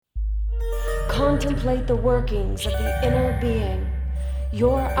contemplate the workings of the inner being.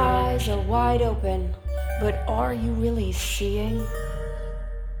 Your eyes are wide open, but are you really seeing?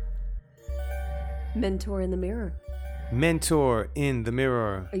 Mentor in the mirror. Mentor in the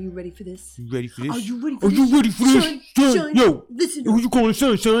mirror. Are you ready for this? You ready for this? Are you ready for Are this? you ready for this? Son, Yo, listen who up. you calling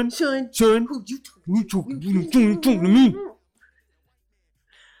son? Son. Son. Who you Who talking to me?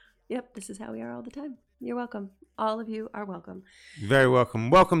 Yep, this is how we are all the time. You're welcome. All of you are welcome. Very welcome.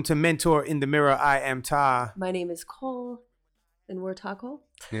 Welcome to Mentor in the Mirror. I am Ta. My name is Kole, and we're Taco.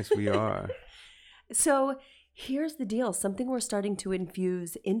 Yes, we are. So here's the deal. Something we're starting to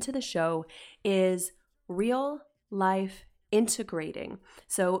infuse into the show is real life integrating.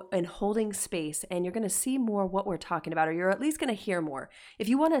 So, and holding space, and you're going to see more what we're talking about, or you're at least going to hear more. If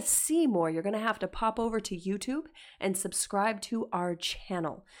you want to see more, you're going to have to pop over to YouTube and subscribe to our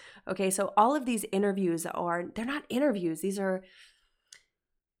channel. Okay, so all of these interviews they're not interviews. These are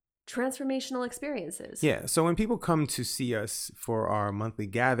transformational experiences. Yeah, so when people come to see us for our monthly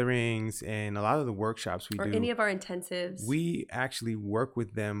gatherings and a lot of the workshops we do, or any of our intensives, we actually work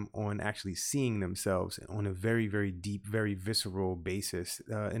with them on actually seeing themselves on a very, very deep, very visceral basis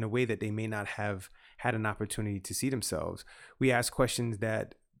in a way that they may not have had an opportunity to see themselves. We ask questions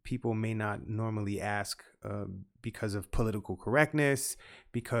that people may not normally ask because of political correctness,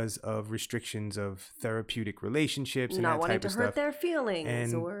 because of restrictions of therapeutic relationships, and not that wanting type to of hurt stuff. their feelings,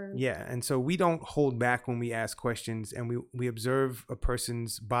 And so we don't hold back when we ask questions, and we observe a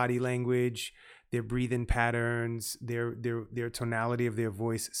person's body language, their breathing patterns, their tonality of their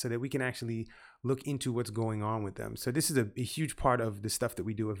voice, so that we can actually look into what's going on with them. So this is a huge part of the stuff that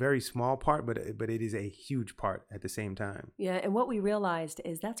we do, a very small part, but it is a huge part at the same time. Yeah, and what we realized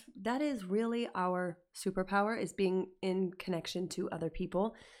is that is really our superpower, is being in connection to other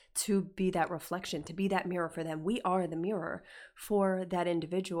people, to be that reflection, to be that mirror for them. We are the mirror for that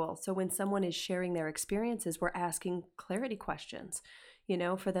individual. So when someone is sharing their experiences, we're asking clarity questions,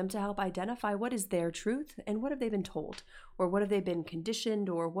 for them to help identify what is their truth and what have they been told, or what have they been conditioned,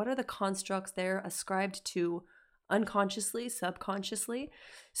 or what are the constructs they're ascribed to unconsciously, subconsciously.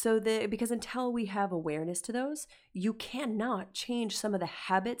 Because until we have awareness to those, you cannot change some of the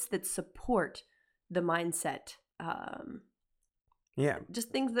habits that support the mindset.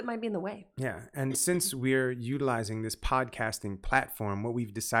 Just things that might be in the way. Yeah. And since we're utilizing this podcasting platform, what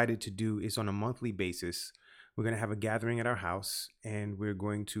we've decided to do is on a monthly basis, we're going to have a gathering at our house, and we're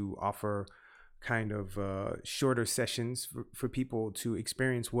going to offer kind of shorter sessions for people to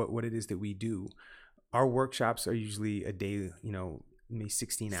experience what it is that we do. Our workshops are usually a day, maybe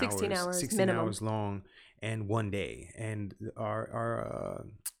 16 hours long, and one day. And our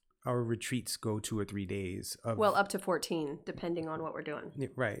retreats go 2 or 3 days. Up to 14, depending on what we're doing.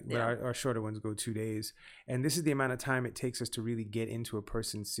 Right. Yeah. But our shorter ones go 2 days. And this is the amount of time it takes us to really get into a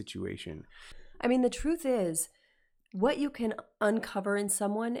person's situation. I mean, the truth is what you can uncover in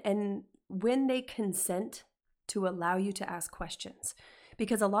someone, and when they consent to allow you to ask questions.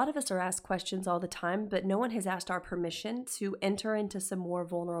 Because a lot of us are asked questions all the time, but no one has asked our permission to enter into some more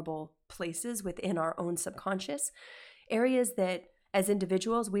vulnerable places within our own subconscious, areas that as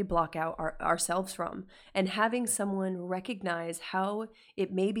individuals we block out ourselves from. And having someone recognize how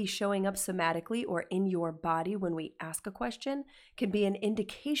it may be showing up somatically or in your body when we ask a question can be an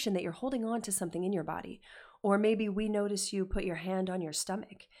indication that you're holding on to something in your body. Or maybe we notice you put your hand on your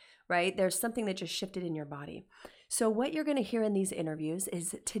stomach, right? There's something that just shifted in your body. So what you're going to hear in these interviews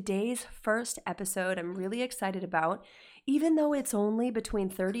is today's first episode I'm really excited about. Even though it's only between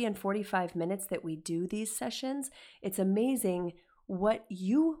 30 and 45 minutes that we do these sessions, it's amazing what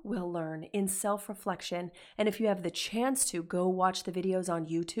you will learn in self-reflection. And if you have the chance to go watch the videos on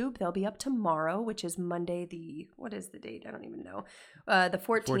YouTube, they'll be up tomorrow, which is Monday. What is the date? I don't even know. The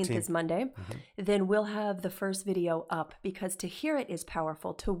 14th is Monday. Mm-hmm. Then we'll have the first video up, because to hear it is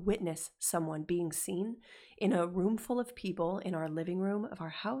powerful. To witness someone being seen in a room full of people in our living room of our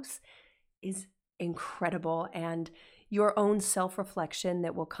house is incredible. And your own self-reflection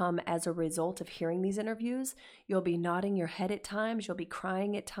that will come as a result of hearing these interviews. You'll be nodding your head at times. You'll be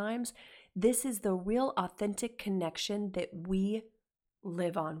crying at times. This is the real authentic connection that we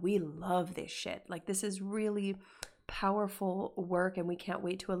live on. We love this shit. Like, this is really powerful work, and we can't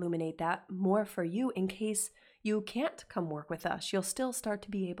wait to illuminate that more for you in case you can't come work with us. You'll still start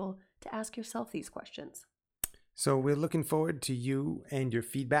to be able to ask yourself these questions. So we're looking forward to you and your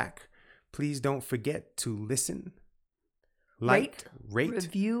feedback. Please don't forget to listen, rate,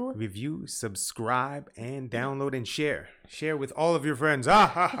 review, subscribe, and download and share. Share with all of your friends.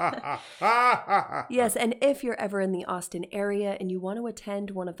 Yes, and if you're ever in the Austin area and you want to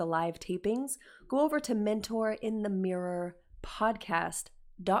attend one of the live tapings, go over to Mentor in the Mirror podcast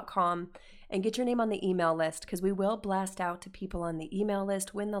ep6.com and get your name on the email list, because we will blast out to people on the email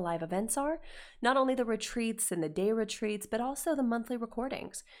list when the live events are. Not only the retreats and the day retreats, but also the monthly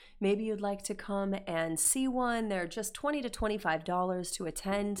recordings. Maybe you'd like to come and see one. They're just $20 to $25 to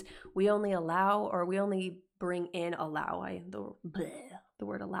attend. We only bring in the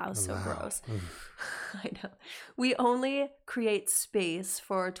word allow is so gross. I know. We only create space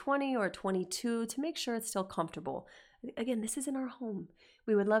for 20 or 22 to make sure it's still comfortable. Again, this is in our home.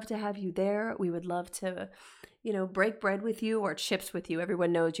 We would love to have you there. We would love to, break bread with you or chips with you.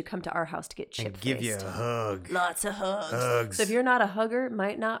 Everyone knows you come to our house to get chip and give you a hug. Lots of hugs. So if you're not a hugger, it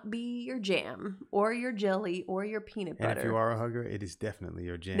might not be your jam or your jelly or your peanut butter. And if you are a hugger, it is definitely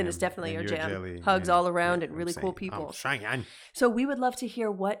your jam. Then it's definitely your jam. Jelly Hugs all around and really cool people. I'm saying. So we would love to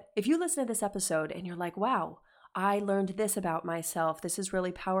hear if you listen to this episode and you're like, wow, I learned this about myself. This is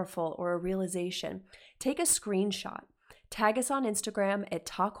really powerful, or a realization. Take a screenshot. Tag us on Instagram at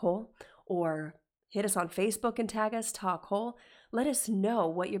TalkKole, or hit us on Facebook and tag us TalkKole. Let us know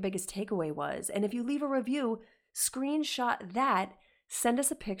what your biggest takeaway was. And if you leave a review, screenshot that, send us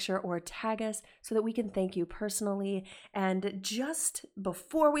a picture or tag us so that we can thank you personally. And just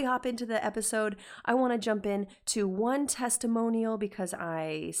before we hop into the episode, I want to jump in to one testimonial, because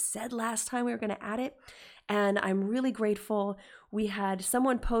I said last time we were going to add it. And I'm really grateful. We had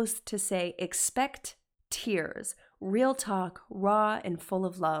someone post to say, expect tears. Real talk, raw and full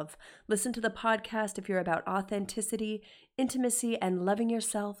of love. Listen to the podcast if you're about authenticity, intimacy, and loving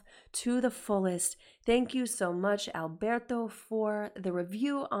yourself to the fullest. Thank you so much, Alberto, for the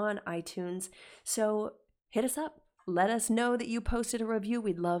review on iTunes. So hit us up. Let us know that you posted a review.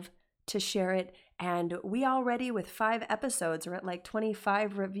 We'd love to share it. And we already, with 5 episodes, are at like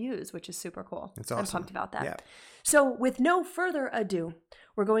 25 reviews, which is super cool. That's awesome. I'm pumped about that. Yeah. So with no further ado,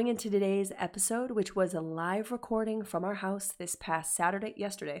 we're going into today's episode, which was a live recording from our house this past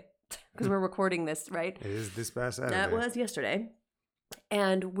yesterday, because we're recording this, right? It is this past Saturday. That was yesterday.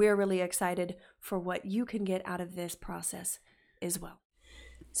 And we're really excited for what you can get out of this process as well.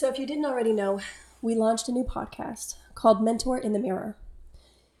 So if you didn't already know, we launched a new podcast called Mentor in the Mirror.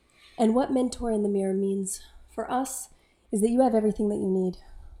 And what Mentor in the Mirror means for us is that you have everything that you need.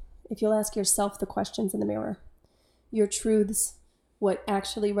 If you'll ask yourself the questions in the mirror, your truths, what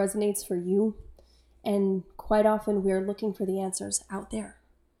actually resonates for you. And quite often we're looking for the answers out there.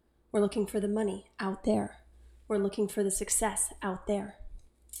 We're looking for the money out there. We're looking for the success out there.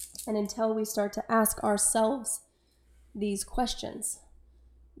 And until we start to ask ourselves these questions,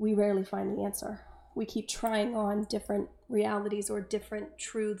 we rarely find the answer. We keep trying on different realities or different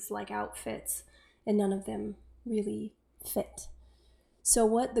truths like outfits, and none of them really fit. So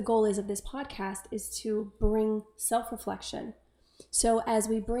what the goal is of this podcast is to bring self-reflection. So as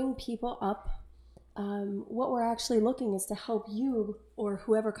we bring people up, what we're actually looking is to help you or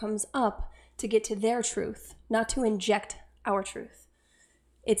whoever comes up to get to their truth, not to inject our truth.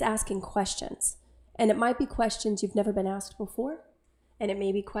 It's asking questions. And it might be questions you've never been asked before. And it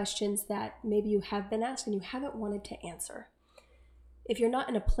may be questions that maybe you have been asked and you haven't wanted to answer. If you're not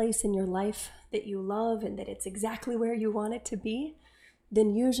in a place in your life that you love and that it's exactly where you want it to be,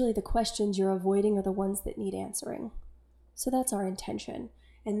 then usually the questions you're avoiding are the ones that need answering. So that's our intention.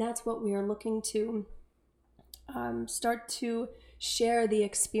 And that's what we are looking to start to share the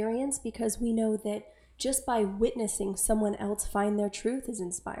experience, because we know that just by witnessing someone else find their truth is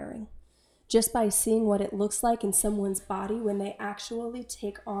inspiring. Just by seeing what it looks like in someone's body when they actually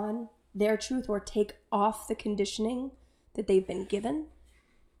take on their truth or take off the conditioning that they've been given,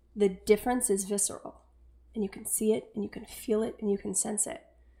 the difference is visceral. And you can see it, and you can feel it, and you can sense it.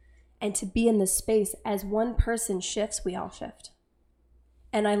 And to be in this space, as one person shifts, we all shift.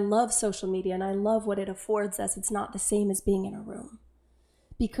 And I love social media, and I love what it affords us. It's not the same as being in a room.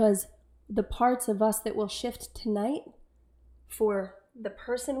 Because the parts of us that will shift tonight, for the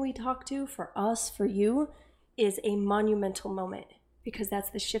person we talk to, for us, for you, is a monumental moment, because that's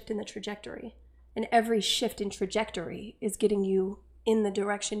the shift in the trajectory. And every shift in trajectory is getting you in the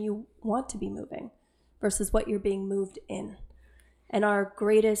direction you want to be moving versus what you're being moved in. And our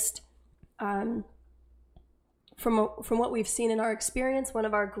greatest, from what we've seen in our experience, one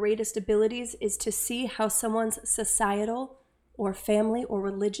of our greatest abilities is to see how someone's societal or family or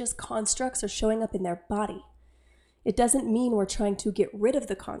religious constructs are showing up in their body. It doesn't mean we're trying to get rid of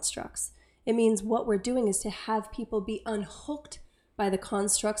the constructs. It means what we're doing is to have people be unhooked by the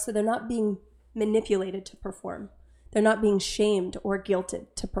constructs so they're not being manipulated to perform. They're not being shamed or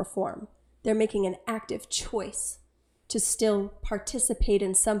guilted to perform. They're making an active choice to still participate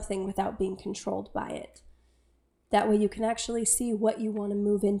in something without being controlled by it. That way you can actually see what you want to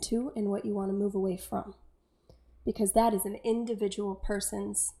move into and what you want to move away from. because that is an individual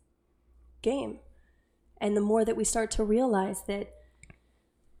person's game. And the more that we start to realize that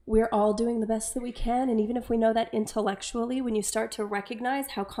we're all doing the best that we can, and even if we know that intellectually, when you start to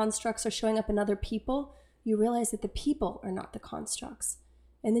recognize how constructs are showing up in other people, you realize that the people are not the constructs.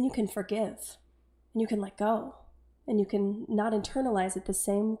 And then you can forgive, and you can let go, and you can not internalize it the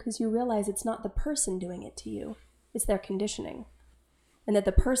same, because you realize it's not the person doing it to you, it's their conditioning. And that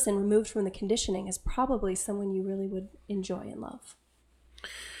the person removed from the conditioning is probably someone you really would enjoy and love.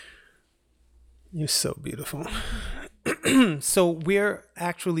 You're so beautiful. So we're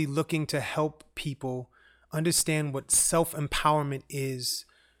actually looking to help people understand what self-empowerment is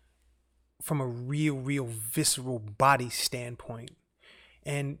from a real visceral body standpoint.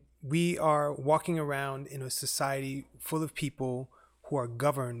 And we are walking around in a society full of people who are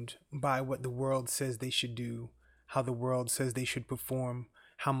governed by what the world says they should do, how the world says they should perform,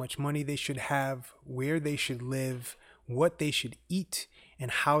 how much money they should have, where they should live, what they should eat,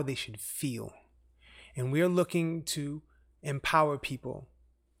 and how they should feel. And we're looking to empower people,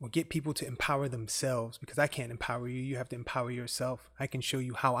 or get people to empower themselves, because I can't empower you. You have to empower yourself. I can show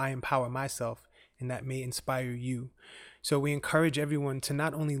you how I empower myself, and that may inspire you. So we encourage everyone to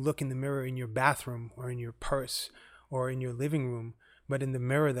not only look in the mirror in your bathroom or in your purse or in your living room, but in the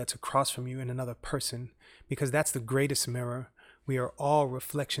mirror that's across from you in another person, because that's the greatest mirror. We are all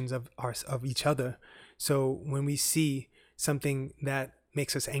reflections of each other. So when we see something that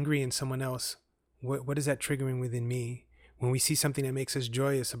makes us angry in someone else, what is that triggering within me? When we see something that makes us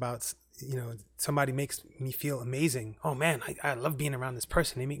joyous about, somebody makes me feel amazing. Oh man, I love being around this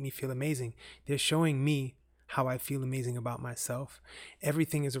person. They make me feel amazing. They're showing me how I feel amazing about myself.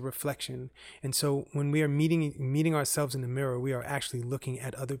 Everything is a reflection. And so when we are meeting ourselves in the mirror, we are actually looking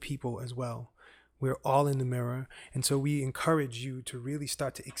at other people as well. We're all in the mirror. And so we encourage you to really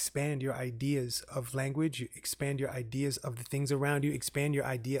start to expand your ideas of language, expand your ideas of the things around you, expand your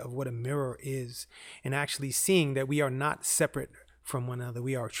idea of what a mirror is, and actually seeing that we are not separate from one another.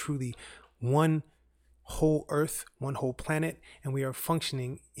 We are truly one whole earth, one whole planet, and we are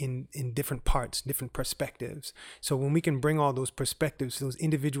functioning in different parts, different perspectives. So when we can bring all those perspectives, those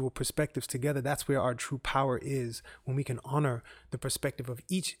individual perspectives together, that's where our true power is. When we can honor the perspective of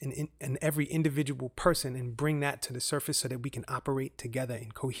each and every individual person and bring that to the surface so that we can operate together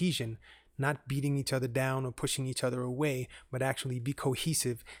in cohesion, not beating each other down or pushing each other away, but actually be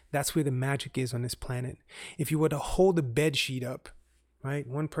cohesive. That's where the magic is on this planet. If you were to hold a bed sheet up, right?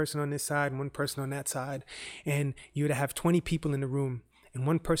 One person on this side, one person on that side, and you were to have 20 people in the room, and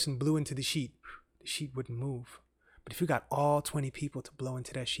one person blew into the sheet wouldn't move. But if you got all 20 people to blow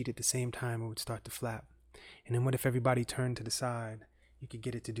into that sheet at the same time, it would start to flap. And then what if everybody turned to the side? You could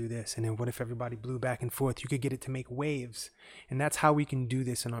get it to do this. And then what if everybody blew back and forth? You could get it to make waves. And that's how we can do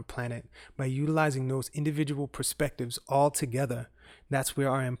this on our planet, by utilizing those individual perspectives all together. That's where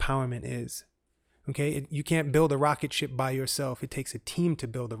our empowerment is. Okay, you can't build a rocket ship by yourself. It takes a team to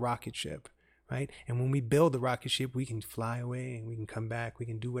build a rocket ship, right? And when we build the rocket ship, we can fly away and we can come back. We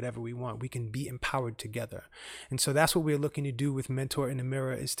can do whatever we want. We can be empowered together. And so that's what we're looking to do with Mentor in the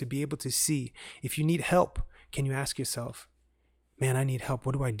Mirror, is to be able to see, if you need help, can you ask yourself, man, I need help.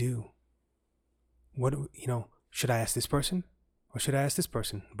 What do I do? Should I ask this person or should I ask this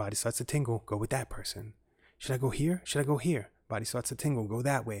person? Body starts to tingle. Go with that person. Should I go here? Should I go here? Body starts to tingle, go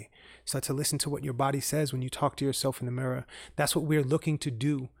that way. Start to listen to what your body says when you talk to yourself in the mirror. That's what we're looking to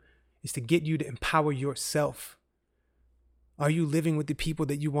do, is to get you to empower yourself. Are you living with the people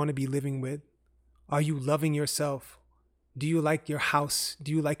that you want to be living with? Are you loving yourself? Do you like your house?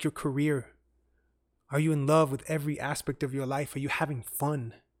 Do you like your career? Are you in love with every aspect of your life? Are you having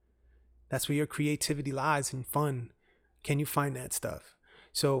fun? That's where your creativity lies, in fun. Can you find that stuff?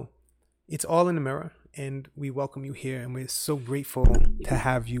 So it's all in the mirror. And we welcome you here, and we're so grateful to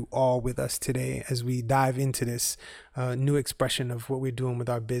have you all with us today as we dive into this new expression of what we're doing with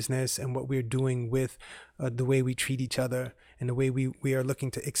our business and what we're doing with the way we treat each other, and the way we are looking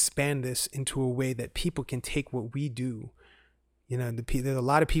to expand this into a way that people can take what we do. There's a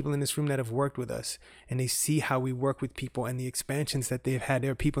lot of people in this room that have worked with us, and they see how we work with people and the expansions that they've had.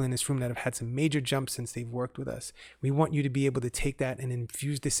 There are people in this room that have had some major jumps since they've worked with us. We want you to be able to take that and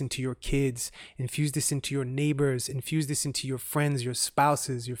infuse this into your kids, infuse this into your neighbors, infuse this into your friends, your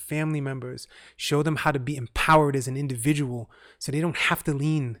spouses, your family members. Show them how to be empowered as an individual, so they don't have to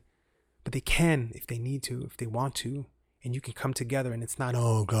lean, but they can if they need to, if they want to. And you can come together, and it's not,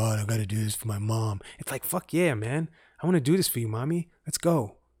 oh God, I got to do this for my mom. It's like, fuck yeah, man. I want to do this for you, mommy. Let's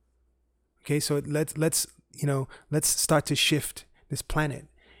go. Okay, so let's start to shift this planet,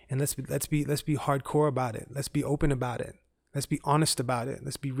 and let's be hardcore about it. Let's be open about it. Let's be honest about it.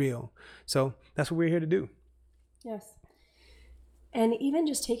 Let's be real. So that's what we're here to do. Yes. And even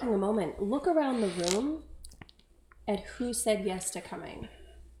just taking a moment, look around the room at who said yes to coming.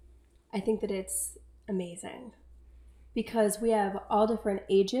 I think that it's amazing because we have all different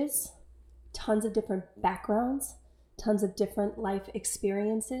ages, tons of different backgrounds, tons of different life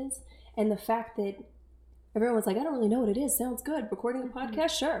experiences. And the fact that everyone's like, I don't really know what it is. Sounds good. Recording a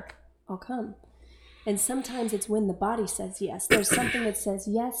podcast? Sure, I'll come. And sometimes it's when the body says yes. There's something that says,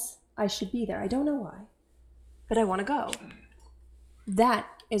 yes, I should be there. I don't know why, but I want to go. That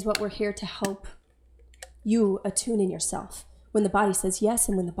is what we're here to help you attune in yourself. When the body says yes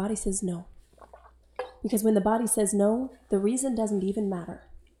and when the body says no. Because when the body says no, the reason doesn't even matter.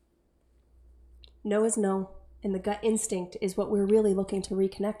 No is no, and the gut instinct is what we're really looking to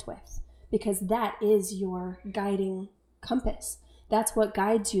reconnect with. Because that is your guiding compass. That's what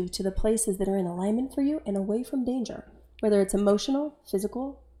guides you to the places that are in alignment for you and away from danger. Whether it's emotional,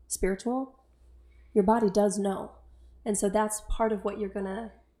 physical, spiritual, your body does know. And so that's part of what you're going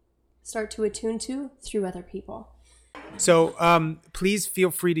to start to attune to through other people. So please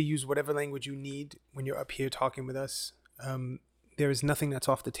feel free to use whatever language you need when you're up here talking with us. There is nothing that's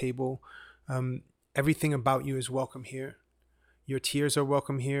off the table. Everything about you is welcome here. Your tears are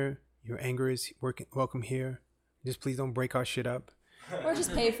welcome here. Your anger is welcome here. Just please don't break our shit up. Or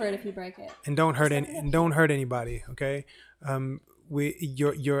just pay for it if you break it. And don't hurt anybody, okay?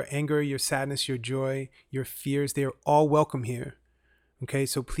 Your anger, your sadness, your joy, your fears, they're all welcome here. Okay,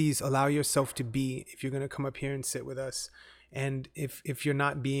 so please allow yourself to be if you're going to come up here and sit with us. And if you're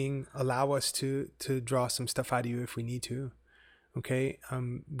not being, allow us to draw some stuff out of you if we need to. Okay,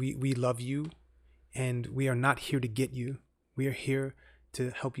 we love you and we are not here to get you. We are here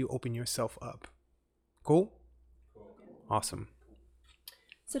to help you open yourself up. Cool? Awesome.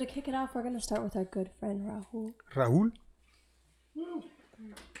 So to kick it off, we're going to start with our good friend, Rahul. Rahul?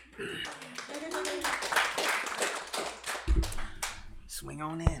 Swing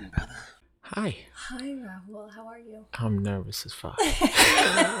on in, brother. Hi. Hi, Rahul. How are you? I'm nervous as fuck.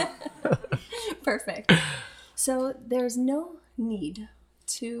 Perfect. So there's no need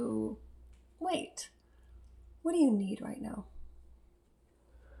to wait. What do you need right now?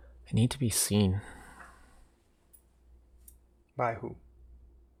 I need to be seen. By who?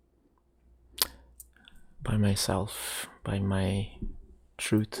 By myself, by my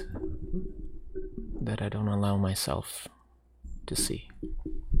truth that I don't allow myself to see.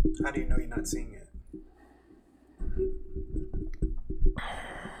 How do you know you're not seeing it?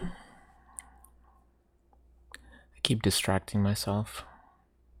 I keep distracting myself,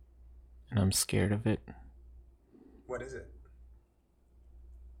 and I'm scared of it. What is it?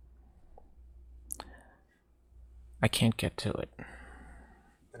 I can't get to it.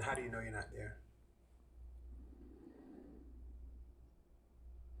 Then how do you know you're not there?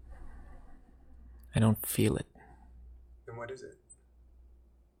 I don't feel it. Then what is it?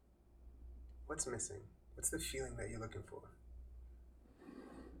 What's missing? What's the feeling that you're looking for?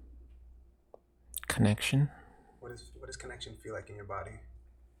 Connection. What does connection feel like in your body?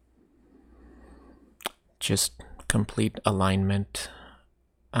 Just complete alignment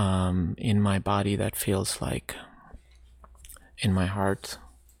in my body that feels like in my heart.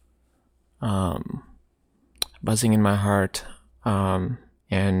 Buzzing in my heart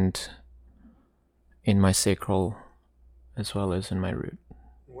and in my sacral as well as in my root.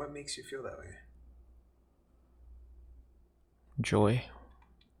 What makes you feel that way? Joy.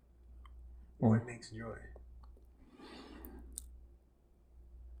 What makes joy?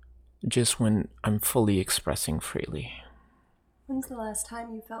 Just when I'm fully expressing freely. When's the last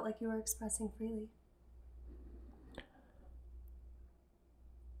time you felt like you were expressing freely?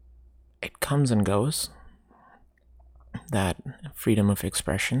 It comes and goes, that freedom of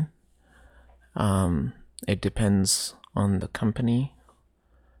expression. It depends on the company,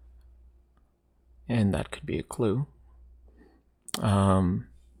 and that could be a clue. When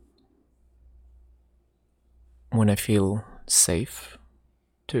I feel safe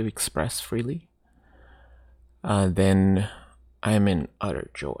to express freely, then I'm in utter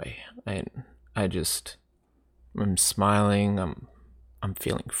joy. I'm smiling, I'm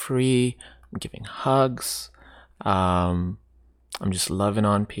feeling free, I'm giving hugs, I'm just loving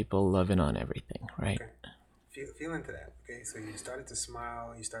on people, loving on everything, right? Okay. Feel into that, okay? So you started to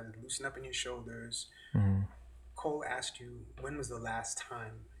smile, you started to loosen up in your shoulders. Mm-hmm. Kole asked you, when was the last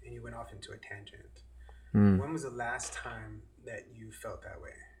time, and you went off into a tangent. When was the last time that you felt that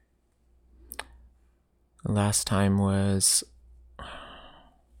way? The last time was...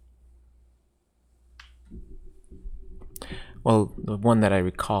 Well, the one that I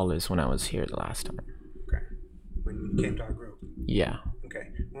recall is when I was here the last time. Okay. When you came to our group? Yeah. Okay.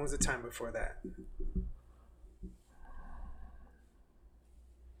 When was the time before that?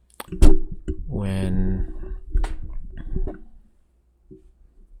 when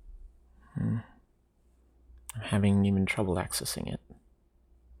I'm having even trouble accessing it.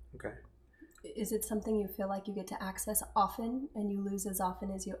 Okay. Is it something you feel like you get to access often and you lose as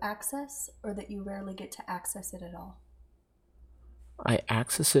often as you access, or that you rarely get to access it at all? I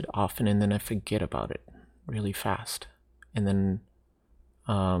access it often and then I forget about it really fast. And then,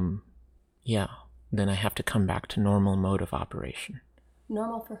 then I have to come back to normal mode of operation.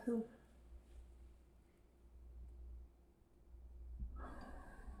 Normal for who?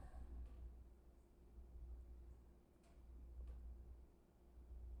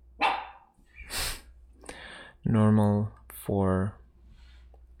 Normal for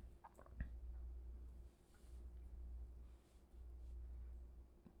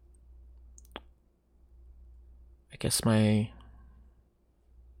I guess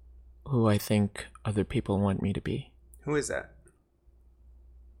who I think other people want me to be. Who is that?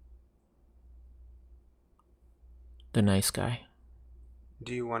 The nice guy.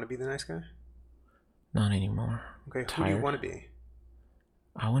 Do you want to be the nice guy? Not anymore. Okay, who Tired. do you want to be?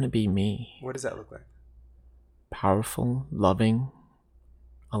 I want to be me. What does that look like? Powerful, loving,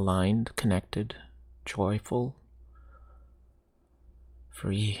 aligned, connected, joyful,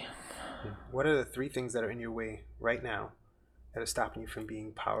 free. What are the 3 things that are in your way right now that are stopping you from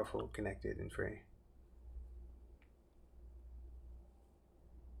being powerful, connected, and free?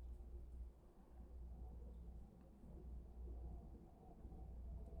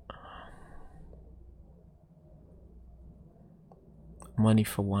 Money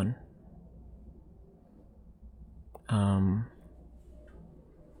for one.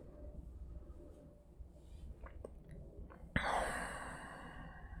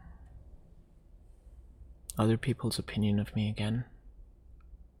 Other people's opinion of me again.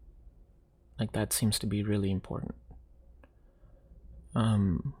 Like that seems to be really important.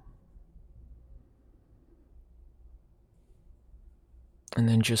 And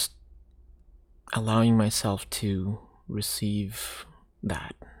then just allowing myself to receive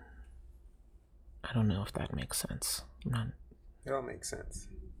that. I don't know if that makes sense. It all makes sense.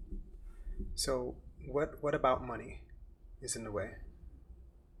 So, what about money is in the way?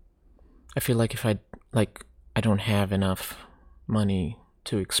 I feel like if I don't have enough money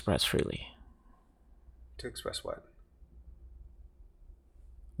to express freely. To express what?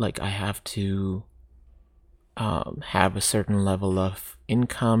 Like I have to have a certain level of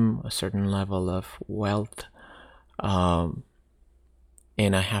income, a certain level of wealth, and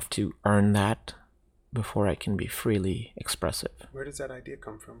I have to earn that before I can be freely expressive. Where does that idea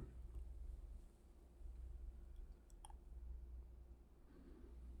come from?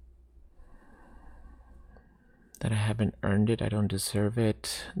 That I haven't earned it, I don't deserve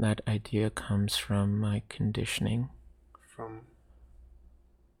it. That idea comes from my conditioning. From?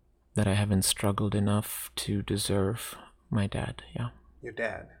 That I haven't struggled enough to deserve my dad, yeah. Your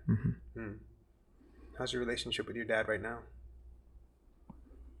dad? Mm-hmm. How's your relationship with your dad right now?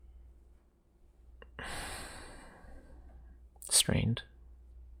 Strained.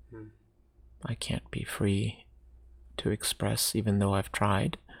 I can't be free to express even though I've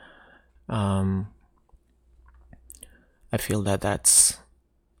tried. I feel that that's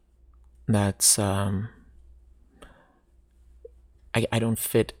I don't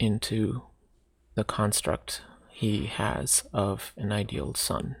fit into the construct he has of an ideal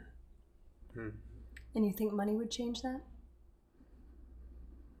son. And you think money would change that?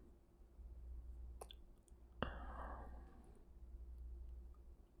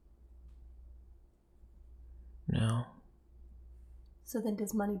 No. So then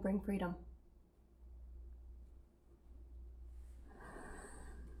does money bring freedom?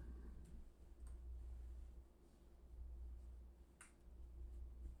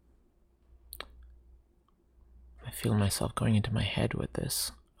 I feel myself going into my head with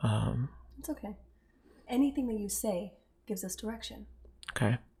this. It's okay. Anything that you say gives us direction.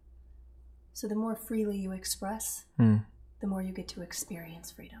 Okay. So the more freely you express, the more you get to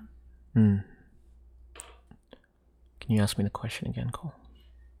experience freedom. Can you ask me the question again, Kole?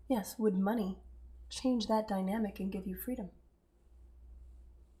 Yes, would money change that dynamic and give you freedom?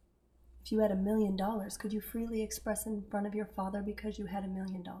 If you had $1 million, could you freely express in front of your father because you had $1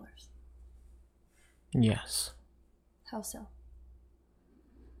 million? Yes. How so?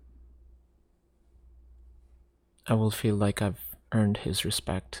 I will feel like I've earned his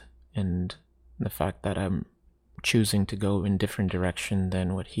respect, and the fact that I'm choosing to go in different direction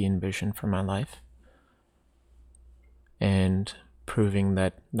than what he envisioned for my life, and proving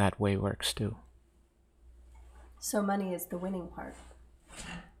that that way works too. So money is the winning part?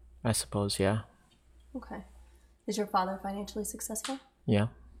 I suppose, yeah. Okay. Is your father financially successful? Yeah.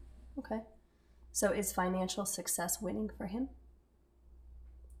 Okay. So is financial success winning for him?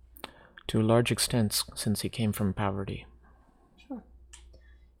 To a large extent, since he came from poverty. Sure.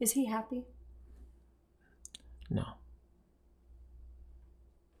 Is he happy? No.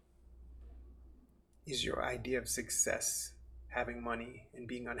 Is your idea of success having money and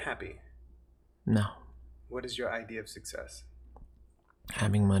being unhappy? No. What is your idea of success?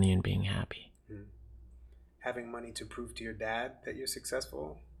 Having money and being happy. Having money to prove to your dad that you're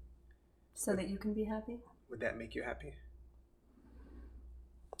successful? So that you can be happy? Would that make you happy?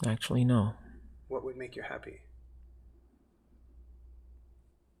 Actually, no. What would make you happy?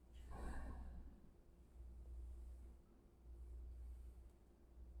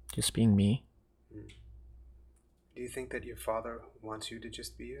 Just being me. Do you think that your father wants you to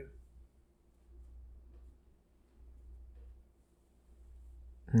just be you?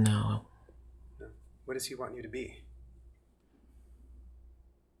 No. No. What does he want you to be?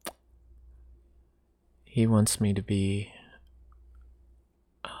 He wants me to be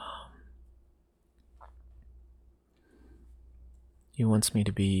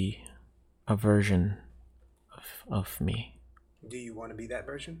a version of me. Do you want to be that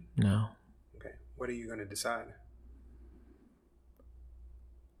version? No. Okay. What are you going to decide?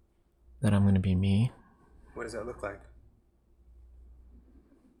 That I'm going to be me. What does that look like?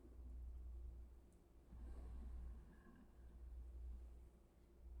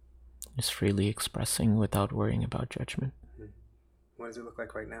 Just freely expressing without worrying about judgment. What does it look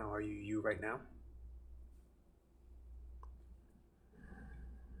like right now? Are you right now?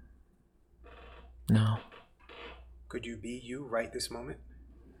 No. Could you be you right this moment?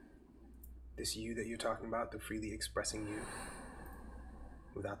 This you that you're talking about, the freely expressing you,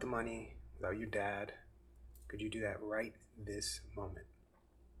 without the money, without your dad. Could you do that right this moment?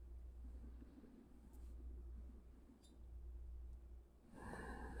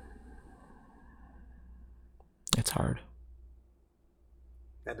 It's hard.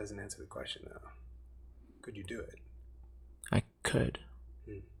 That doesn't answer the question though. Could you do it? I could.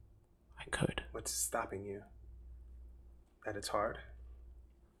 I could. What's stopping you? That it's hard?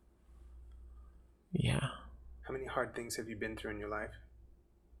 Yeah. How many hard things have you been through in your life?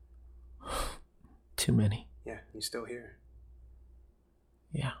 Too many. Yeah, you're still here.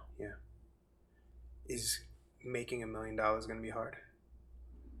 Yeah. Yeah. Is making $1 million going to be hard?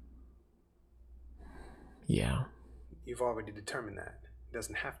 Yeah. You've already determined that. It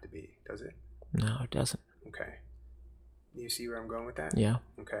doesn't have to be, does it? No, it doesn't. Okay. Do you see where I'm going with that? Yeah.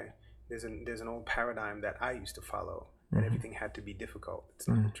 Okay. There's an old paradigm that I used to follow, that everything had to be difficult. It's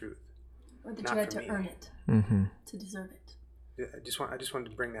not the truth. Or that Not you had for to me. earn it to deserve it. I just wanted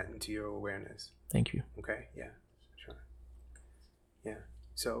to bring that into your awareness. Thank you. Okay? Yeah. Sure. Yeah.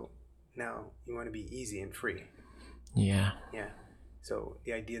 So now you want to be easy and free. Yeah. Yeah. So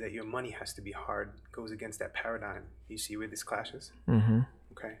the idea that your money has to be hard goes against that paradigm. You see where this clashes? Okay.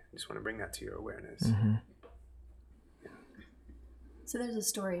 I just want to bring that to your awareness. Yeah. So there's a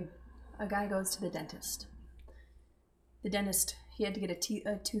story. A guy goes to the dentist. The dentist, he had to get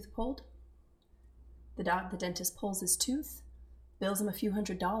a tooth pulled. The dentist pulls his tooth, bills him a few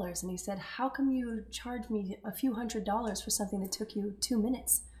 $100s, and he said, "How come you charge me a few $100s for something that took you 2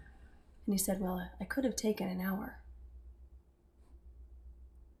 minutes?" And he said, "Well, I could have taken an hour."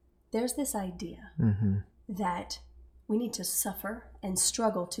 There's this idea that we need to suffer and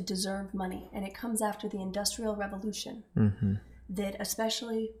struggle to deserve money, and it comes after the Industrial Revolution. That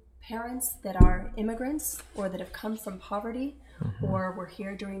especially parents that are immigrants or that have come from poverty or were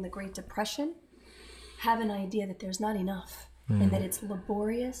here during the Great Depression have an idea that there's not enough and that it's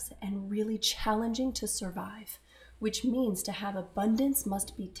laborious and really challenging to survive, which means to have abundance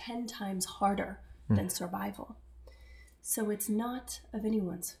must be 10 times harder than survival. So it's not of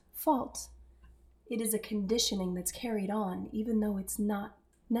anyone's fault. It is a conditioning that's carried on even though it's not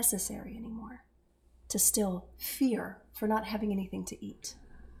necessary anymore, to still fear for not having anything to eat.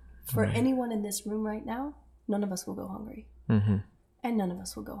 For anyone in this room right now, none of us will go hungry. And none of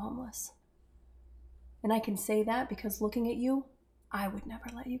us will go homeless. And I can say that because looking at you, I would never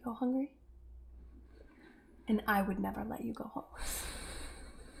let you go hungry. And I would never let you go homeless.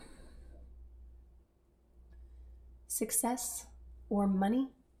 Success or money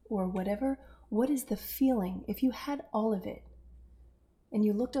or whatever, what is the feeling if you had all of it and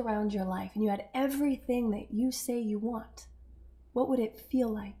you looked around your life and you had everything that you say you want? What would it feel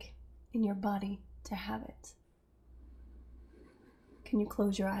like in your body to have it? Can you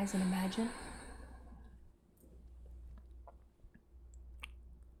close your eyes and imagine?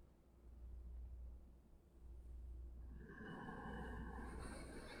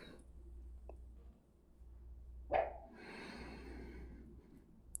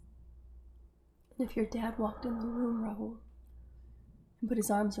 If your dad walked in the room, Rahul, and put his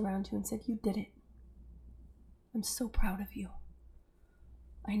arms around you and said, "You did it. I'm so proud of you.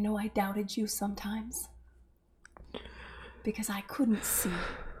 I know I doubted you sometimes because I couldn't see.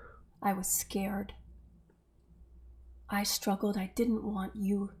 I was scared. I struggled. I didn't want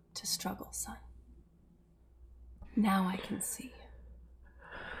you to struggle, son. Now I can see.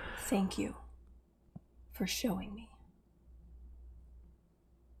 Thank you for showing me."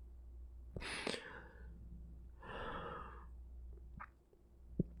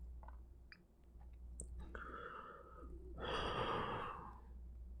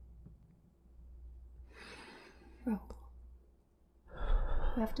 Rahul,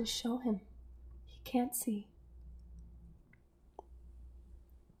 you have to show him. He can't see.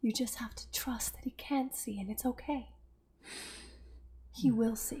 You just have to trust that he can't see, and it's okay. He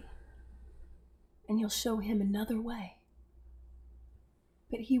will see. And you'll show him another way.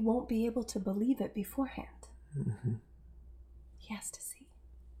 But he won't be able to believe it beforehand. Mm-hmm. He has to see.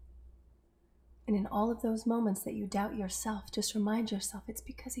 And in all of those moments that you doubt yourself, just remind yourself it's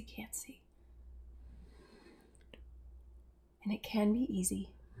because he can't see. And it can be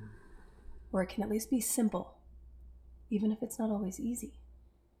easy, or it can at least be simple, even if it's not always easy.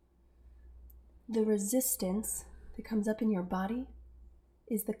 The resistance that comes up in your body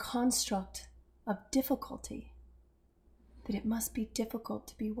is the construct of difficulty, that it must be difficult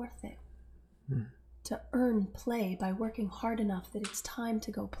to be worth it, to earn play by working hard enough that it's time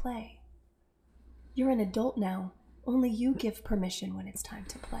to go play. You're an adult now. Only you give permission when it's time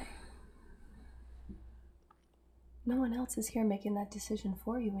to play. No one else is here making that decision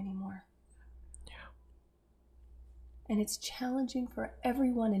for you anymore. And it's challenging for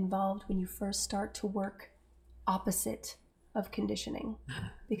everyone involved when you first start to work opposite of conditioning,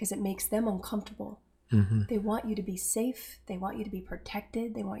 because it makes them uncomfortable. Mm-hmm. They want you to be safe. They want you to be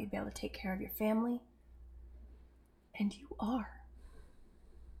protected. They want you to be able to take care of your family. And you are.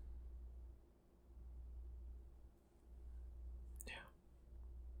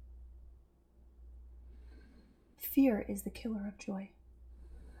 Fear is the killer of joy.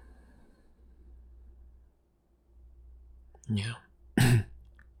 Yeah. I'm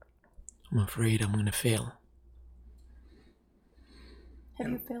afraid I'm going to fail. Have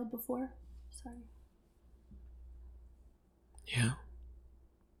you failed before? Sorry. Yeah.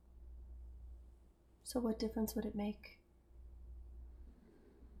 So what difference would it make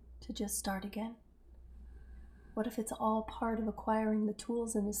to just start again? What if it's all part of acquiring the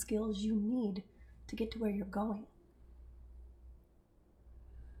tools and the skills you need to get to where you're going?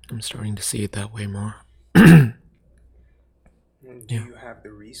 I'm starting to see it that way more. Do you have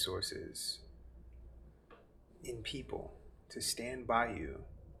the resources in people to stand by you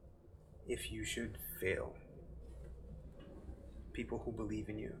if you should fail? People who believe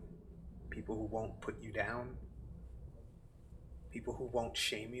in you, people who won't put you down, people who won't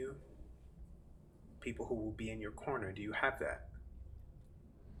shame you, people who will be in your corner. Do you have that?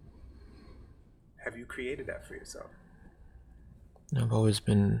 Have you created that for yourself? I've always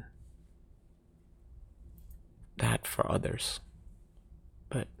been that for others.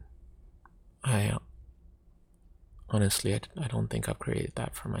 But honestly, I don't think I've created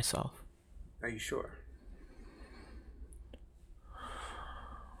that for myself. Are you sure?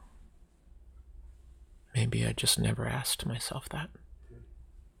 Maybe I just never asked myself that.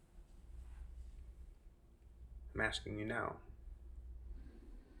 I'm asking you now.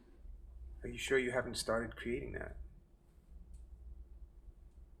 Are you sure you haven't started creating that?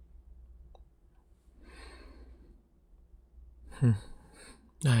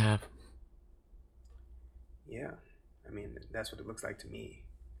 I have. Yeah, I mean, that's what it looks like to me.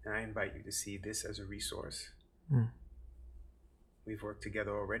 And I invite you to see this as a resource. We've worked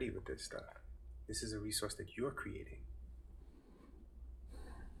together already with this stuff. This is a resource that you're creating.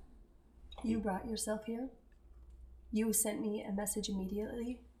 You brought yourself here. You sent me a message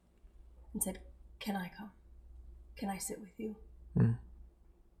immediately and said, "Can I come? Can I sit with you?"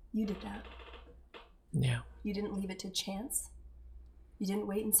 You did that. Yeah. You didn't leave it to chance. You didn't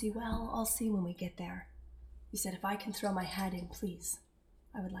wait and see, "Well, I'll see when we get there." You said, "If I can throw my hat in, please,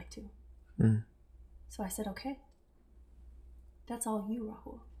 I would like to." So I said, "Okay." That's all you,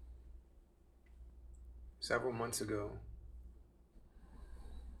 Rahul. Several months ago,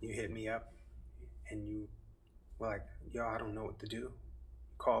 you hit me up and you were like, "Yo, I don't know what to do."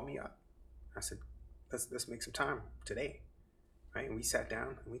 You called me up. I said, let's make some time today. Right? And we sat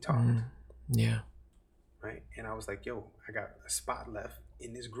down and we talked. Yeah. Right? And I was like, "Yo, I got a spot left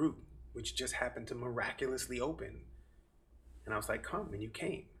in this group, which just happened to miraculously open." And I was like, "Come," and you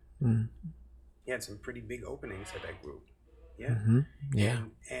came. You had some pretty big openings at that group. Yeah. Yeah.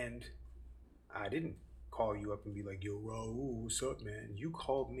 And I didn't call you up and be like, yo, Raul, what's up, man? You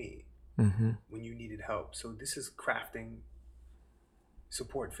called me Mm-hmm. when you needed help. So this is crafting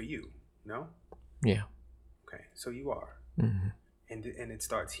support for you, no? Yeah. Okay, so you are. Mm-hmm. And it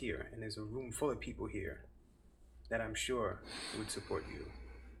starts here. And there's a room full of people here that I'm sure would support you.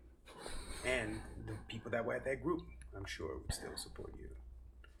 And the people that were at that group, I'm sure would still support you.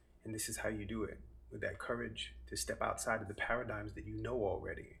 And this is how you do it, with that courage to step outside of the paradigms that you know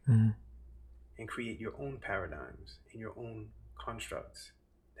already, Mm-hmm. and create your own paradigms and your own constructs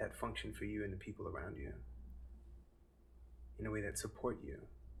that function for you and the people around you in a way that support you.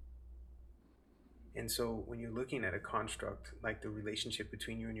 And so when you're looking at a construct like the relationship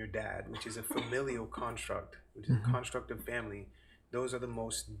between you and your dad, which is a familial construct, which is a construct of family, those are the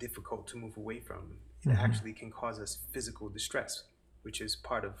most difficult to move away from. It actually can cause us physical distress, which is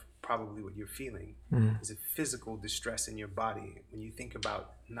part of probably what you're feeling, is a physical distress in your body. When you think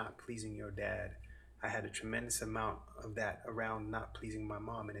about not pleasing your dad, I had a tremendous amount of that around not pleasing my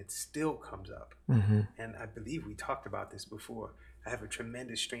mom, and it still comes up. And I believe we talked about this before. I have a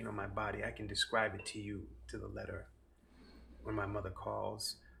tremendous strain on my body. I can describe it to you to the letter. When my mother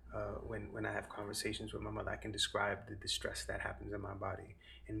calls, when I have conversations with my mother, I can describe the distress that happens in my body.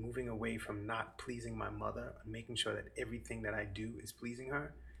 And moving away from not pleasing my mother, making sure that everything that I do is pleasing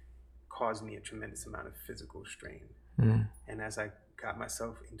her, caused me a tremendous amount of physical strain. And as I got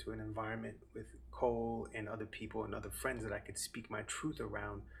myself into an environment with Kole and other people and other friends that I could speak my truth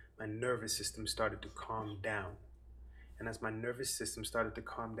around, my nervous system started to calm down. And as my nervous system started to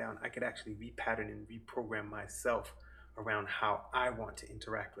calm down, I could actually repattern and reprogram myself around how I want to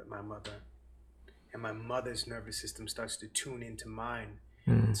interact with my mother. And my mother's nervous system starts to tune into mine.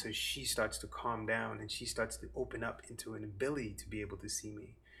 And so she starts to calm down, and she starts to open up into an ability to be able to see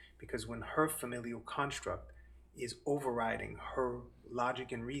me. Because when her familial construct is overriding her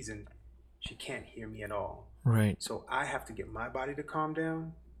logic and reason, she can't hear me at all. Right. So I have to get my body to calm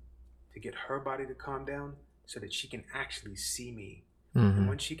down, to get her body to calm down, so that she can actually see me. And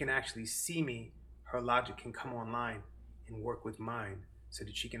when she can actually see me, her logic can come online and work with mine, so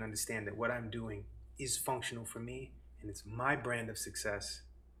that she can understand that what I'm doing is functional for me, and it's my brand of success,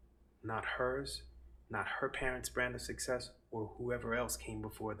 not hers, not her parents' brand of success, or whoever else came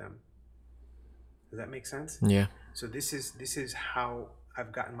before them. Does that make sense? Yeah. So this is how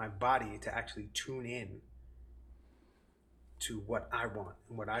I've gotten my body to actually tune in to what I want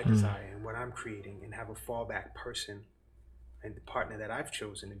and what I desire and what I'm creating, and have a fallback person and the partner that I've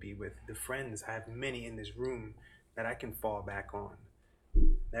chosen to be with. The friends, I have many in this room that I can fall back on.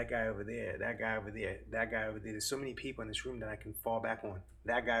 That guy over there, that guy over there, that guy over there. There's so many people in this room that I can fall back on.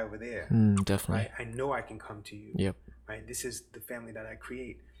 That guy over there. Definitely. Right? I know I can come to you. Yep. Right? This is the family that I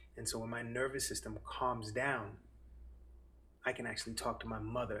create. And so when my nervous system calms down, I can actually talk to my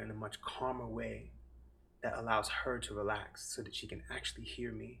mother in a much calmer way that allows her to relax, so that she can actually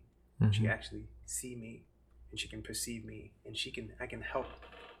hear me, she actually see me, and she can perceive me, and I can help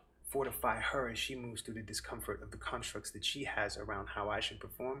fortify her as she moves through the discomfort of the constructs that she has around how I should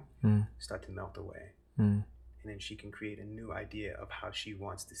perform, start to melt away. And then she can create a new idea of how she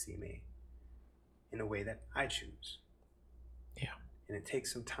wants to see me in a way that I choose. Yeah. And it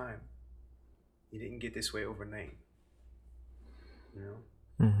takes some time. You didn't get this way overnight, you know?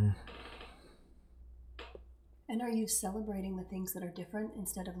 And are you celebrating the things that are different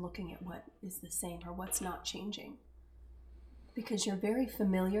instead of looking at what is the same or what's not changing? Because you're very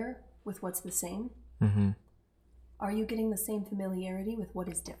familiar with what's the same. Are you getting the same familiarity with what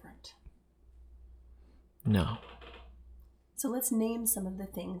is different? No. So let's name some of the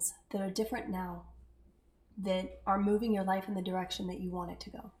things that are different now that are moving your life in the direction that you want it to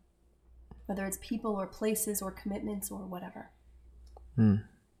go. Whether it's people or places or commitments or whatever.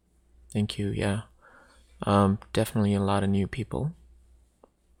 Thank you. Yeah. Definitely a lot of new people.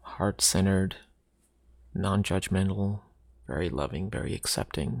 Heart-centered, non-judgmental, very loving, very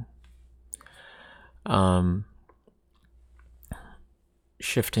accepting.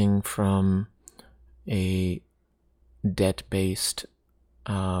 Shifting from a debt-based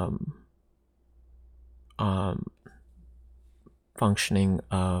functioning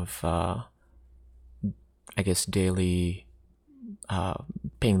of, I guess, daily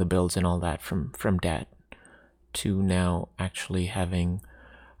paying the bills and all that from debt, to now actually having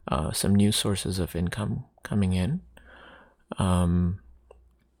some new sources of income coming in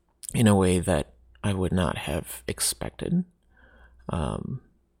a way that I would not have expected.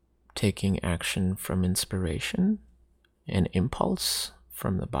 Taking action from inspiration and impulse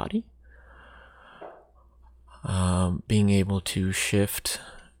from the body. Being able to shift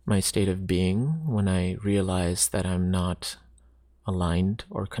my state of being when I realize that I'm not aligned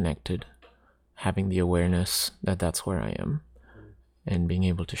or connected having the awareness that that's where I am and being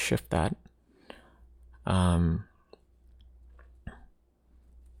able to shift that.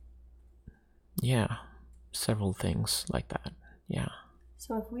 Yeah, several things like that. Yeah.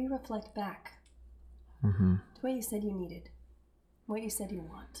 So if we reflect back Mm-hmm. to what you said you needed, what you said you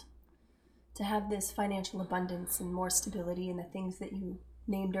want, to have this financial abundance and more stability in the things that you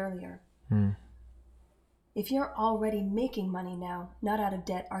named earlier. If you're already making money now, not out of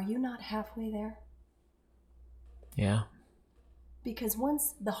debt, are you not halfway there? Yeah. Because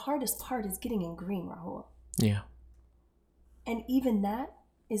once the hardest part is getting in green, Rahul. Yeah. And even that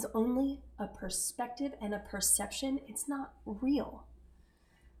is only a perspective and a perception. It's not real.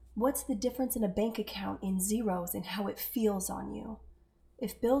 What's the difference in a bank account in zeros and how it feels on you?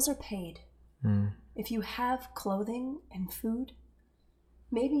 If bills are paid, if you have clothing and food,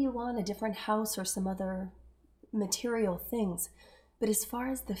 maybe you want a different house or some other material things. But as far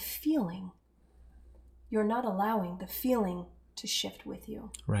as the feeling, you're not allowing the feeling to shift with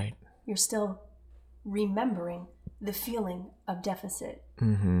you. Right. You're still remembering the feeling of deficit.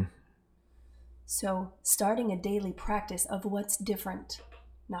 Mm-hmm. So starting a daily practice of what's different,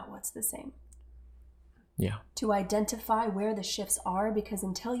 not what's the same. Yeah. To identify where the shifts are, because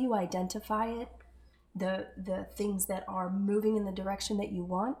until you identify it, the things that are moving in the direction that you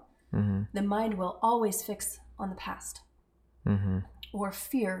want, the mind will always fix on the past. Or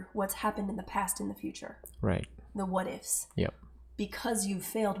fear what's happened in the past in the future. Right. The what ifs. Yep. Because you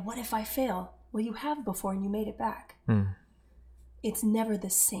failed, what if I fail? Well, you have before and you made it back. It's never the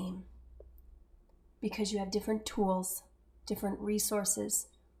same. Because you have different tools, different resources,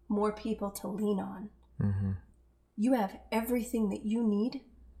 more people to lean on. You have everything that you need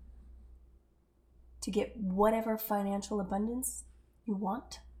to get whatever financial abundance you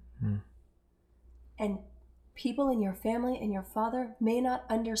want. And people in your family and your father may not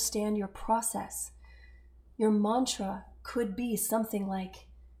understand your process. Your mantra could be something like,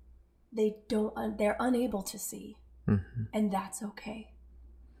 they're unable to see. And that's okay.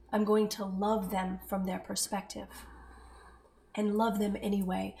 I'm going to love them from their perspective and love them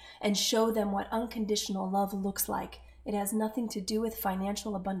anyway and show them what unconditional love looks like. It has nothing to do with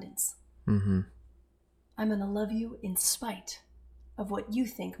financial abundance. I'm going to love you in spite of what you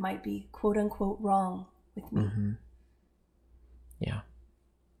think might be quote unquote wrong with me. Yeah.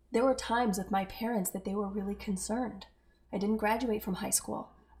 There were times with my parents that they were really concerned. I didn't graduate from high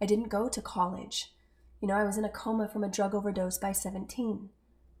school. I didn't go to college. I was in a coma from a drug overdose by 17.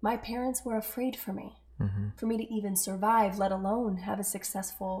 My parents were afraid for me to even survive, let alone have a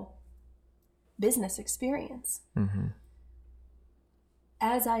successful business experience.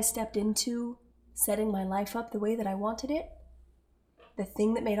 As I stepped into setting my life up the way that I wanted it, the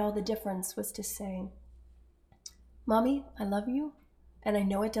thing that made all the difference was to say, Mommy, I love you, and I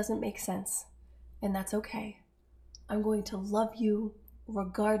know it doesn't make sense, and that's okay. I'm going to love you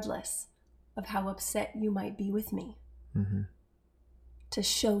regardless of how upset you might be with me, to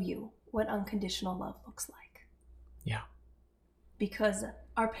show you what unconditional love looks like. Yeah. Because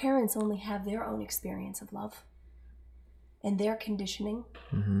our parents only have their own experience of love and their conditioning.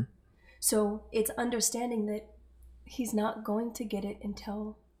 So it's understanding that he's not going to get it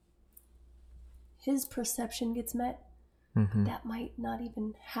until his perception gets met. That might not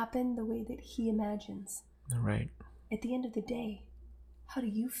even happen the way that he imagines. Right. At the end of the day, how do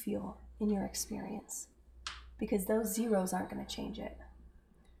you feel in your experience? Because those zeros aren't going to change it.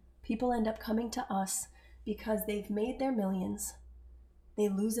 People end up coming to us because they've made their millions. They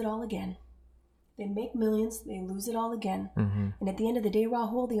lose it all again. They make millions, they lose it all again. And at the end of the day,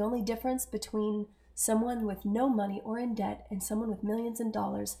 Rahul, the only difference between someone with no money or in debt and someone with millions in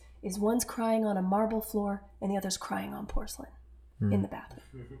dollars is one's crying on a marble floor and the other's crying on porcelain in the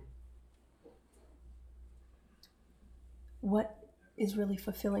bathroom. What is really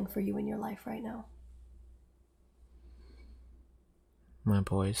fulfilling for you in your life right now? My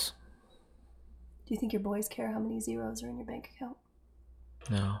boys. Do you think your boys care how many zeros are in your bank account?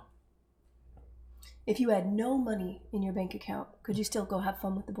 No. If you had no money in your bank account, could you still go have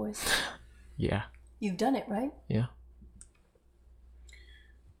fun with the boys? Yeah. You've done it, right? Yeah.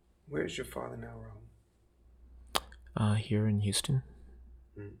 Where's your father now, Rahul? Here in Houston.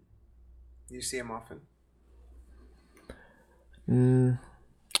 Do you see him often?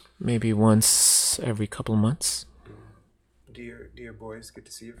 Maybe once every couple of months. Do your boys get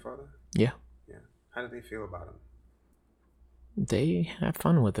to see your father? Yeah. Yeah. How do they feel about him? They have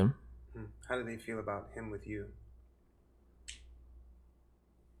fun with him. How do they feel about him with you?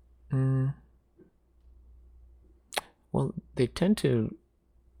 Well, they tend to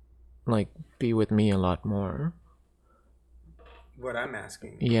be with me a lot more. what I'm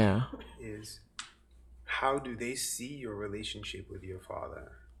asking Yeah. is, how do they see your relationship with your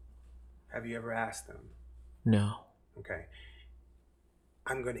father? Have you ever asked them? No. Okay.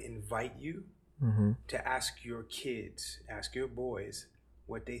 I'm going to invite you Mm-hmm. to ask your kids, ask your boys,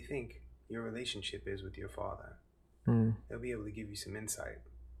 what they think your relationship is with your father. Mm. They'll be able to give you some insight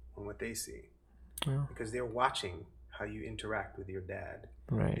on what they see, Oh, because they're watching how you interact with your dad.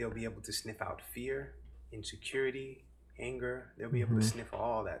 right. They'll be able to sniff out fear, insecurity, anger. They'll be able Mm-hmm. to sniff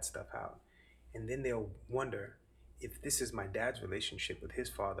all that stuff out. And then they'll wonder, if this is my dad's relationship with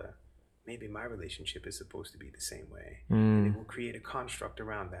his father, maybe my relationship is supposed to be the same way. And it will create a construct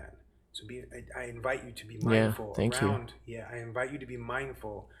around that. So I invite you to be mindful thank you. around, I invite you to be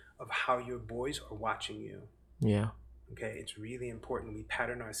mindful of how your boys are watching you. Yeah. Okay, it's really important we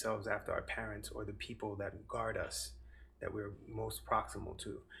pattern ourselves after our parents or the people that guard us, that we're most proximal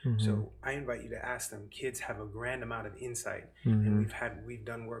to. Mm-hmm. So I invite you to ask them. Kids have a grand amount of insight, Mm-hmm. and we've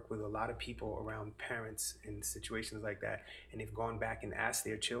done work with a lot of people around parents in situations like that, and they've gone back and asked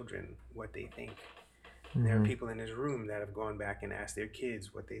their children what they think. Mm-hmm. There are people in this room that have gone back and asked their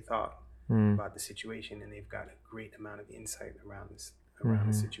kids what they thought about the situation, and they've got a great amount of insight around this, around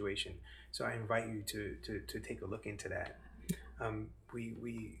the situation. So I invite you to take a look into that.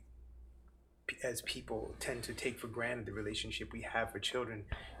 We as people tend to take for granted the relationship we have for children,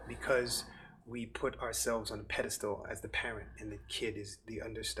 because we put ourselves on a pedestal as the parent and the kid is the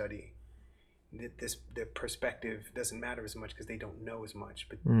understudy. The perspective doesn't matter as much because they don't know as much,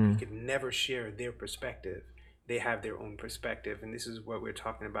 but we could never share their perspective. They have their own perspective, and this is what we're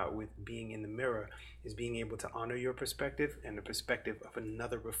talking about with being in the mirror, is being able to honor your perspective and the perspective of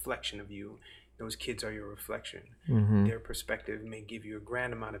another reflection of you. Those kids are your reflection. Mm-hmm. Their perspective may give you a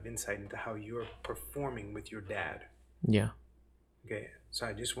grand amount of insight into how you're performing with your dad. Yeah. Okay, so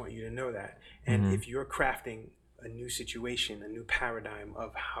I just want you to know that. And if you're crafting a new situation, a new paradigm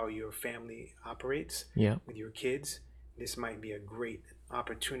of how your family operates with your kids, this might be a great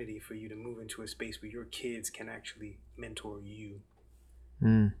opportunity for you to move into a space where your kids can actually mentor you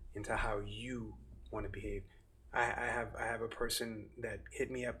into how you want to behave. I have a person that hit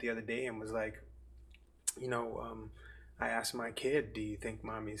me up the other day and was like, I asked my kid, "Do you think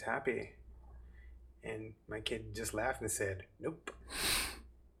mommy's happy?" And my kid just laughed and said, "Nope."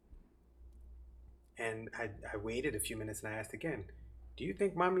 And I waited a few minutes and I asked again, "Do you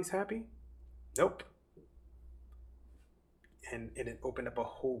think mommy's happy?" "Nope." And it opened up a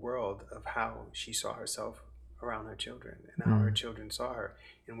whole world of how she saw herself around her children and how her children saw her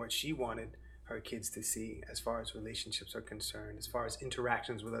and what she wanted her kids to see as far as relationships are concerned, as far as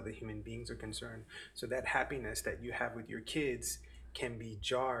interactions with other human beings are concerned. So that happiness that you have with your kids can be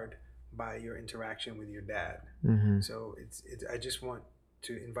jarred by your interaction with your dad. So it's I just want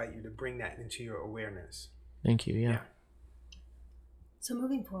to invite you to bring that into your awareness. Thank you. Yeah. So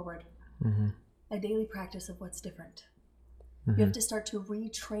moving forward, a daily practice of what's different. You have to start to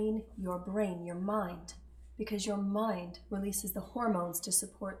retrain your brain, your mind, because your mind releases the hormones to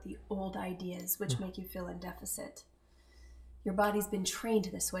support the old ideas, which make you feel in deficit. Your body's been trained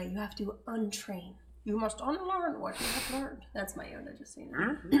this way. You have to untrain. You must unlearn what you have learned. That's my Yoda, just so you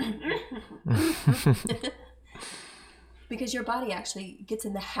know. Because your body actually gets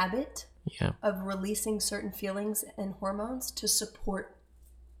in the habit of releasing certain feelings and hormones to support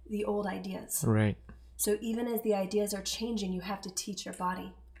the old ideas. Right. So even as the ideas are changing, you have to teach your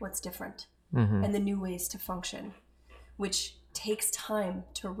body what's different and the new ways to function, which takes time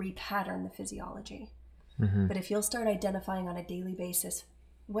to repattern the physiology. But if you'll start identifying on a daily basis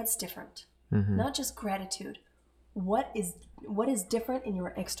what's different, not just gratitude, what is different in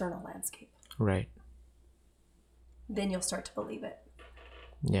your external landscape, Right. then you'll start to believe it.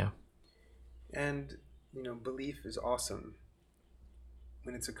 Yeah. And, belief is awesome.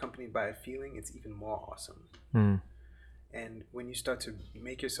 When it's accompanied by a feeling, it's even more awesome. And when you start to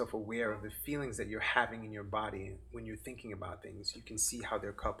make yourself aware of the feelings that you're having in your body when you're thinking about things, you can see how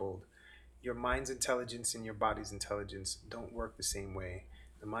they're coupled. Your mind's intelligence and your body's intelligence don't work the same way.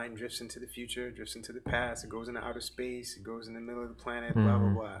 The mind drifts into the future, drifts into the past, it goes into outer space, it goes in the middle of the planet, blah, blah,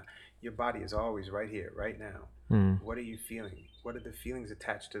 blah. Your body is always right here, right now. What are you feeling? What are the feelings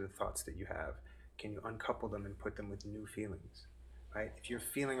attached to the thoughts that you have? Can you uncouple them and put them with new feelings? Right? If your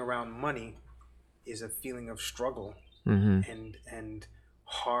feeling around money is a feeling of struggle and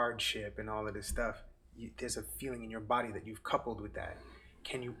hardship and all of this stuff, there's a feeling in your body that you've coupled with that.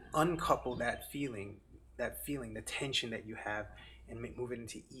 Can you uncouple that feeling, the tension that you have, and move it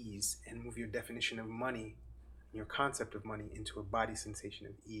into ease, and move your definition of money, your concept of money, into a body sensation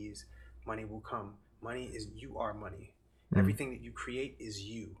of ease? Money will come. Money is, you are money. Everything that you create is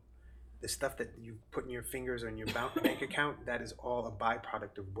you. The stuff that you put in your fingers or in your bank account, that is all a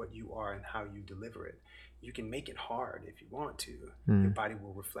byproduct of what you are and how you deliver it. You can make it hard if you want to. Your body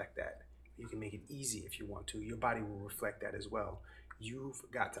will reflect that. You can make it easy if you want to. Your body will reflect that as well. You've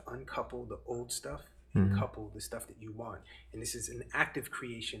got to uncouple the old stuff and couple the stuff that you want. And this is an active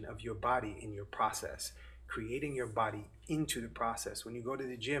creation of your body in your process, creating your body into the process. When you go to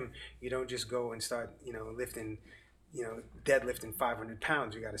the gym, you don't just go and start, lifting, deadlifting 500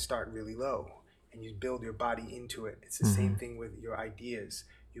 pounds. You got to start really low and you build your body into it. It's the same thing with your ideas.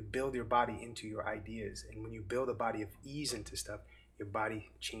 You build your body into your ideas. And when you build a body of ease into stuff, your body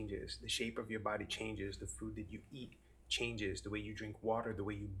changes. The shape of your body changes. The food that you eat changes. The way you drink water, the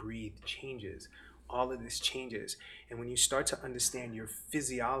way you breathe changes. All of this changes. And when you start to understand your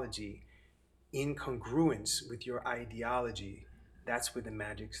physiology in congruence with your ideology, that's where the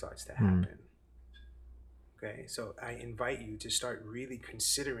magic starts to happen. Okay, so I invite you to start really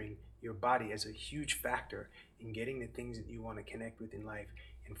considering your body as a huge factor in getting the things that you want to connect with in life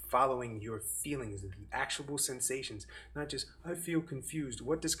and following your feelings, the actual sensations, not just, I feel confused.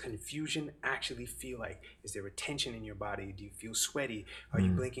 What does confusion actually feel like? Is there a tension in your body? Do you feel sweaty? Are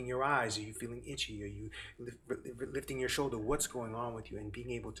you blinking your eyes? Are you feeling itchy? Are you lifting your shoulder? What's going on with you? And being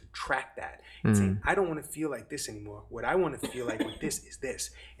able to track that and saying, I don't want to feel like this anymore. What I want to feel like with this is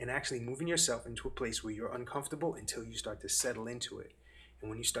this. And actually moving yourself into a place where you're uncomfortable until you start to settle into it. And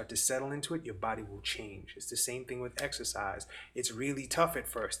when you start to settle into it, your body will change. It's the same thing with exercise. It's really tough at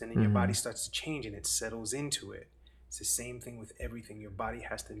first, and then your body starts to change and it settles into it. It's the same thing with everything. Your body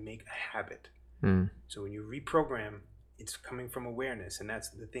has to make a habit. So when you reprogram, it's coming from awareness. And that's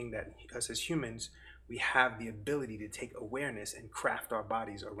the thing that us as humans, we have the ability to take awareness and craft our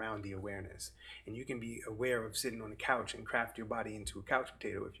bodies around the awareness. And you can be aware of sitting on a couch and craft your body into a couch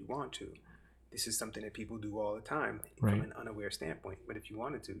potato if you want to. This is something that people do all the time from an unaware standpoint. But if you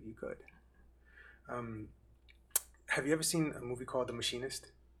wanted to, you could. Have you ever seen a movie called The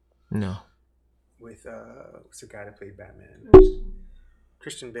Machinist? No. With, what's the guy that played Batman?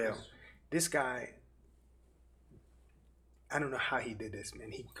 Christian Bale. This guy, I don't know how he did this,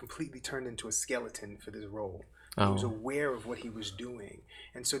 man. He completely turned into a skeleton for this role. He was aware of what he was doing.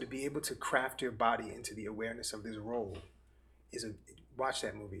 And so to be able to craft your body into the awareness of this role watch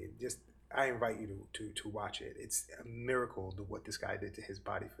that movie. I invite you to watch it. It's a miracle what this guy did to his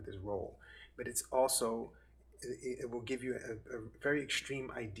body for this role. But it's also, it will give you a very extreme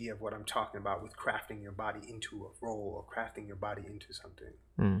idea of what I'm talking about with crafting your body into a role or crafting your body into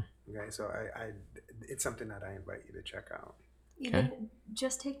something. Okay, so it's something that I invite you to check out. Even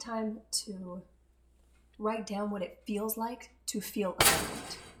just take time to write down what it feels like to feel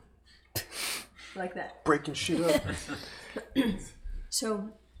abundant. Like that. Breaking shit up. So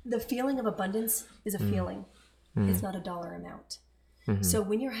the feeling of abundance is a feeling. It's not a dollar amount. So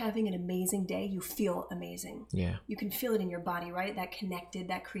when you're having an amazing day, you feel amazing. Yeah. You can feel it in your body, right? That connected,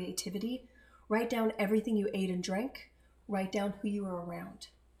 that creativity. Write down everything you ate and drank. Write down who you were around.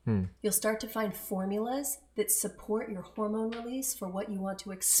 You'll start to find formulas that support your hormone release for what you want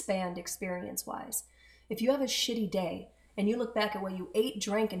to expand experience-wise. If you have a shitty day and you look back at what you ate,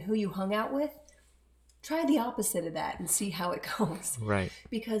 drank, and who you hung out with, try the opposite of that and see how it goes. Right.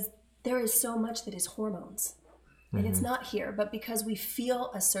 Because there is so much that is hormones. And it's not here. But because we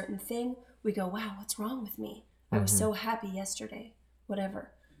feel a certain thing, we go, wow, what's wrong with me? I was so happy yesterday.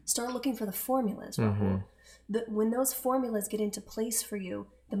 Whatever. Start looking for the formulas, Rahul. When those formulas get into place for you,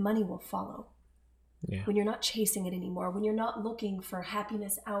 the money will follow. Yeah. When you're not chasing it anymore, when you're not looking for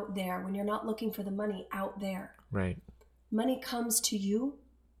happiness out there, when you're not looking for the money out there. Right. Money comes to you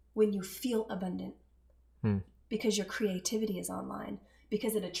when you feel abundant. Because your creativity is online,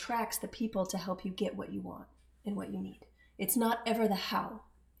 because it attracts the people to help you get what you want and what you need. It's not ever the how,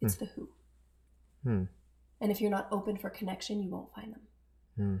 it's the who. And if you're not open for connection, you won't find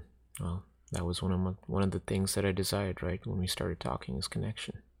them. Well, that was one of the things that I desired, right, when we started talking, is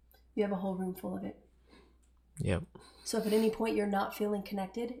connection. You have a whole room full of it. Yep. So if at any point you're not feeling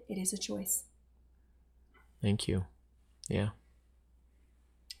connected, it is a choice. Thank you. Yeah.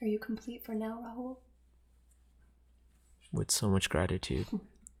 Are you complete for now, Rahul? With so much gratitude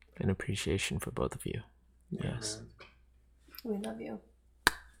and appreciation for both of you. Yeah, Yes. We love you.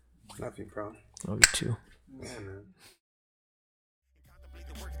 Love you, bro. Love you too. Yeah, man.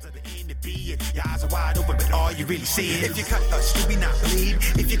 The words of the end to be it. Your eyes are wide open, but all you really see is if you cut us, do we not bleed?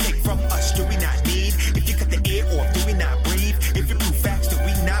 If you take from us, do we not need? If you cut the air off, do we not breathe?